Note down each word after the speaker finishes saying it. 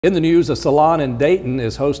In the news, a salon in Dayton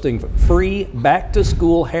is hosting free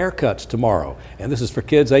back-to-school haircuts tomorrow, and this is for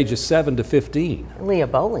kids ages 7 to 15. Leah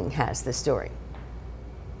Bowling has the story.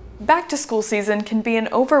 Back-to-school season can be an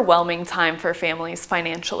overwhelming time for families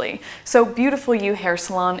financially, so Beautiful You Hair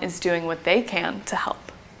Salon is doing what they can to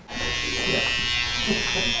help.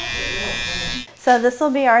 So this will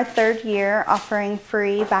be our third year offering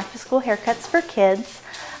free back-to-school haircuts for kids.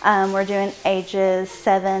 We're doing ages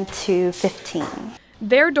 7 to 15.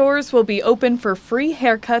 Their doors will be open for free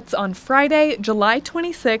haircuts on Friday, July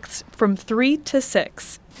 26th from 3 to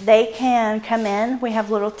 6. They can come in. We have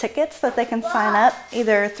little tickets that they can sign up,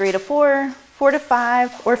 either 3 to 4, 4 to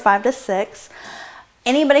 5, or 5 to 6.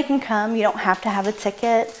 Anybody can come. You don't have to have a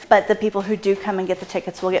ticket, but the people who do come and get the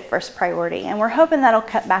tickets will get first priority. And we're hoping that'll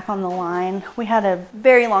cut back on the line. We had a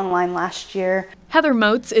very long line last year. Heather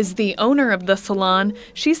Moats is the owner of the salon.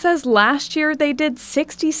 She says last year they did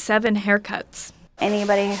 67 haircuts.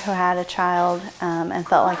 Anybody who had a child and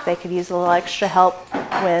felt like they could use a little extra help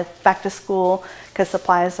with back to school because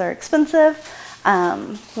supplies are expensive,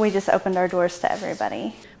 we just opened our doors to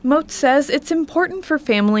everybody. Moats says it's important for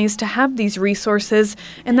families to have these resources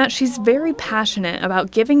and that she's very passionate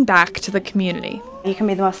about giving back to the community. You can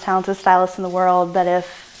be the most talented stylist in the world, but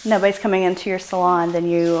if nobody's coming into your salon, then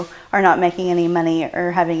you are not making any money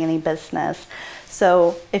or having any business.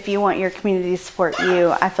 So if you want your community to support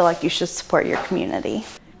you, I feel like you should support your community.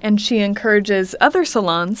 And she encourages other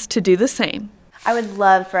salons to do the same. I would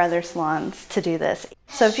love for other salons to do this.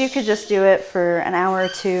 So if you could just do it for an hour or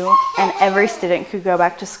two and every student could go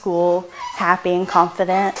back to school happy and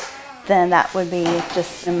confident, then that would be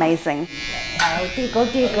just amazing.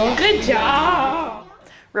 Good job!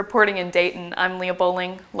 Reporting in Dayton, I'm Leah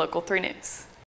Bowling, Local 3 News.